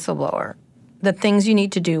be a whistleblower, the things you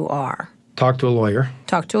need to do are? Talk to a lawyer.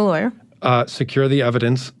 Secure the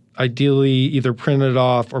evidence, ideally either print it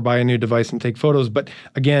off or buy a new device and take photos. But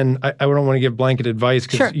again, I don't want to give blanket advice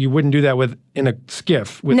because you wouldn't do that in a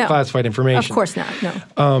SCIF with classified information. Of course not, no.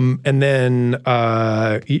 And then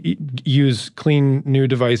use clean new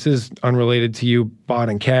devices unrelated to you, bought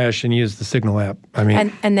in cash, and use the Signal app.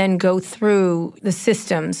 And then go through the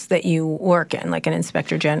systems that you work in, like an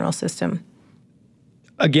Inspector General system.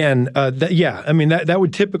 Again, that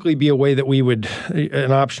would typically be a way that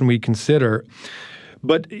an option we'd consider.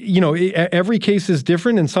 But, every case is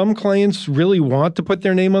different, and some clients really want to put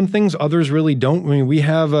their name on things. Others really don't. I mean, we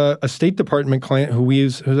have a State Department client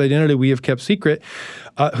whose identity we have kept secret,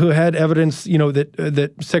 who had evidence,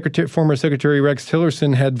 that former Secretary Rex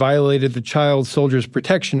Tillerson had violated the Child Soldiers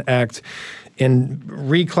Protection Act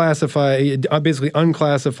reclassify, basically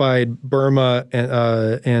unclassified Burma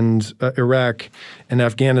and Iraq and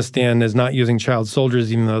Afghanistan as not using child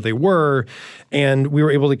soldiers, even though they were. And we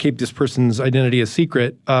were able to keep this person's identity a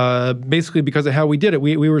secret, basically because of how we did it.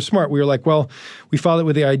 We were smart. We were like, well, we filed it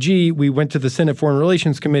with the IG. We went to the Senate Foreign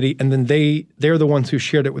Relations Committee, and then they're the ones who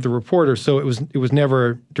shared it with the reporter. So it was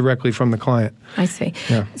never directly from the client. I see.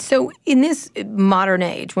 Yeah. So in this modern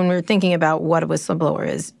age, when we're thinking about what a whistleblower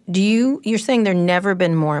is, you're saying they've never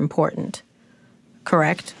been more important,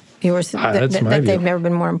 correct? You were that's my view. They've never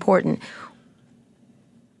been more important.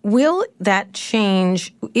 Will that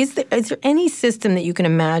change? Is there any system that you can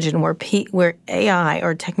imagine where AI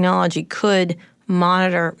or technology could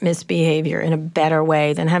monitor misbehavior in a better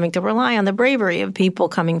way than having to rely on the bravery of people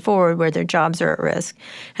coming forward where their jobs are at risk?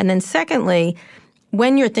 And then secondly,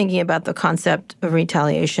 when you're thinking about the concept of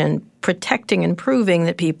retaliation, protecting and proving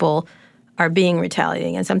that people are being retaliated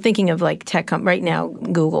against. I'm thinking of like right now,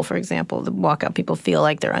 Google, for example, the walkout people feel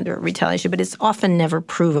like they're under retaliation, but it's often never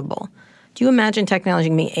provable. Do you imagine technology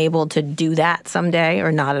being able to do that someday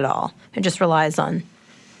or not at all? It just relies on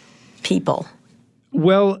people.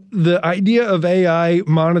 Well, the idea of AI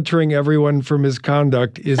monitoring everyone for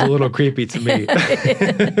misconduct is a little creepy to me.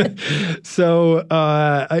 So,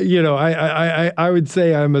 I would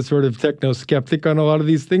say I'm a sort of techno-skeptic on a lot of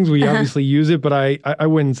these things. We obviously use it, but I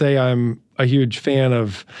wouldn't say I'm a huge fan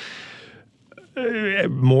of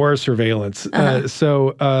more surveillance. I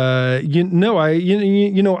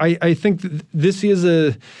think this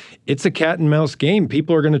is it's a cat and mouse game.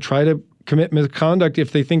 People are going to try to commit misconduct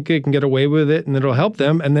if they think they can get away with it and it'll help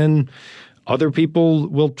them, and then other people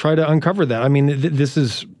will try to uncover that. I mean, this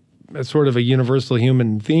is a sort of a universal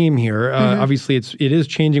human theme here. Obviously, it is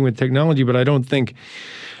changing with technology, but I don't think.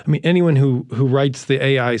 I mean, anyone who writes the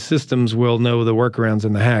AI systems will know the workarounds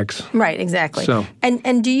and the hacks. Right, exactly. So,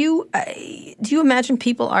 and do you imagine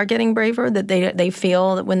people are getting braver, that they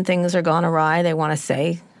feel that when things are gone awry, they want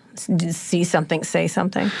to see something, say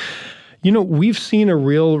something? You know, we've seen a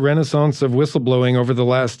real renaissance of whistleblowing over the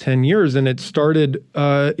last 10 years, and it started,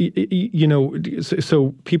 so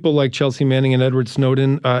people like Chelsea Manning and Edward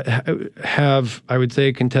Snowden have, I would say,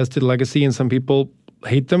 a contested legacy, and some people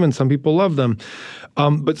hate them and some people love them.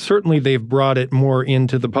 But certainly they've brought it more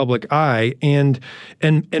into the public eye and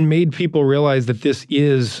made people realize that this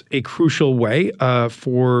is a crucial way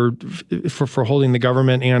for holding the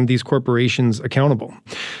government and these corporations accountable.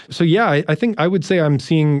 So yeah, I think I would say we're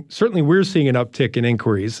seeing an uptick in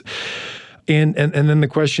inquiries. And then the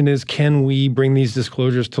question is, can we bring these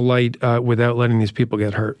disclosures to light without letting these people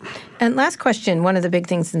get hurt? And last question, one of the big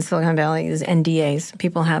things in Silicon Valley is NDAs.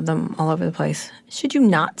 People have them all over the place. Should you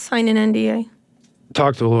not sign an NDA?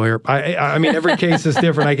 Talk to a lawyer. I mean, every case is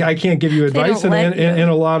different. I can't give you advice, and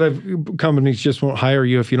a lot of companies just won't hire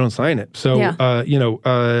you if you don't sign it. So,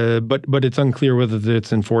 but it's unclear whether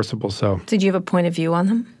it's enforceable. So, did you have a point of view on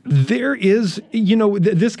them? There is,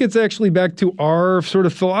 this gets actually back to our sort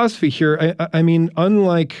of philosophy here. I mean,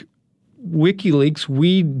 unlike WikiLeaks,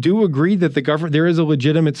 we do agree that there is a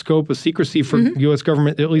legitimate scope of secrecy for U.S.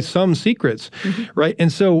 government, at least some secrets, right?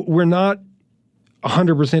 And so we're not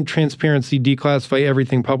 100% transparency, declassify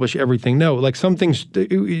everything, publish everything. No, like some things,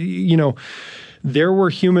 there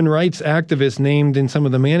were human rights activists named in some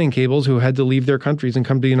of the Manning cables who had to leave their countries and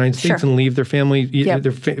come to the United States and leave their family, their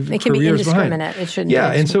it can be indiscriminate. It shouldn't.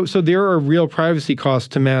 Yeah, and so there are real privacy costs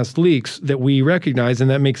to mass leaks that we recognize, and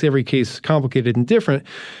that makes every case complicated and different.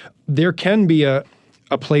 There can be a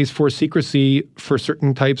place for secrecy for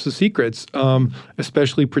certain types of secrets,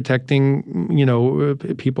 especially protecting,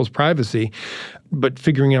 people's privacy. But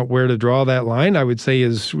figuring out where to draw that line, I would say,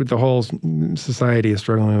 is with the whole society is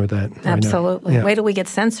struggling with that. Absolutely. Wait till we get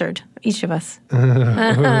censored, each of us.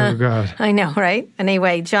 Oh, God. I know, right?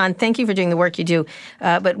 Anyway, John, thank you for doing the work you do.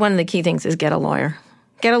 But one of the key things is get a lawyer.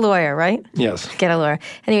 Get a lawyer, right? Yes. Get a lawyer.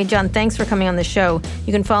 Anyway, John, thanks for coming on the show.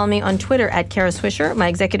 You can follow me on Twitter at Kara Swisher. My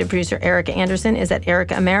executive producer, Erica Anderson, is at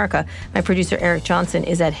Erica America. My producer, Eric Johnson,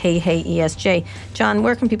 is at HeyHeyESJ. John,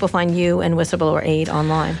 where can people find you and Whistleblower Aid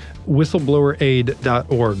online?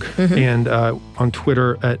 Whistleblower.org and on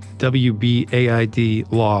Twitter at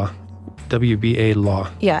WBAID Law. WBA Law.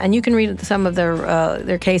 Yeah, and you can read some of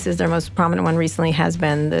their cases. Their most prominent one recently has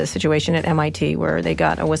been the situation at MIT where they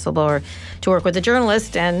got a whistleblower to work with a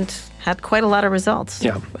journalist and had quite a lot of results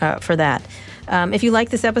for that. If you like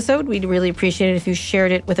this episode, we'd really appreciate it if you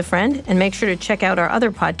shared it with a friend. And make sure to check out our other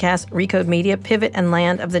podcasts, Recode Media, Pivot, and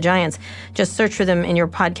Land of the Giants. Just search for them in your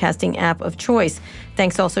podcasting app of choice.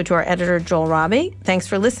 Thanks also to our editor, Joel Robbie. Thanks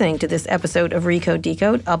for listening to this episode of Recode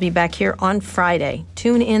Decode. I'll be back here on Friday.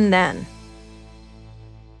 Tune in then.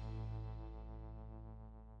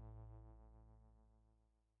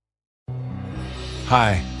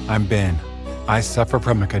 Hi, I'm Ben. I suffer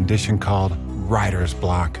from a condition called writer's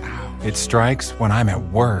block. It strikes when I'm at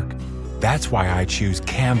work. That's why I choose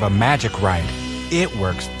Canva Magic Write. It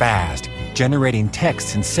works fast, generating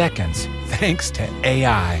text in seconds, thanks to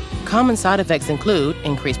AI. Common side effects include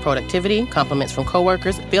increased productivity, compliments from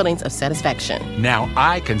coworkers, feelings of satisfaction. Now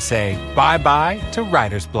I can say bye-bye to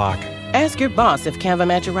writer's block. Ask your boss if Canva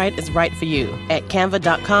Magic Write is right for you at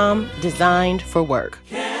canva.com, designed for work.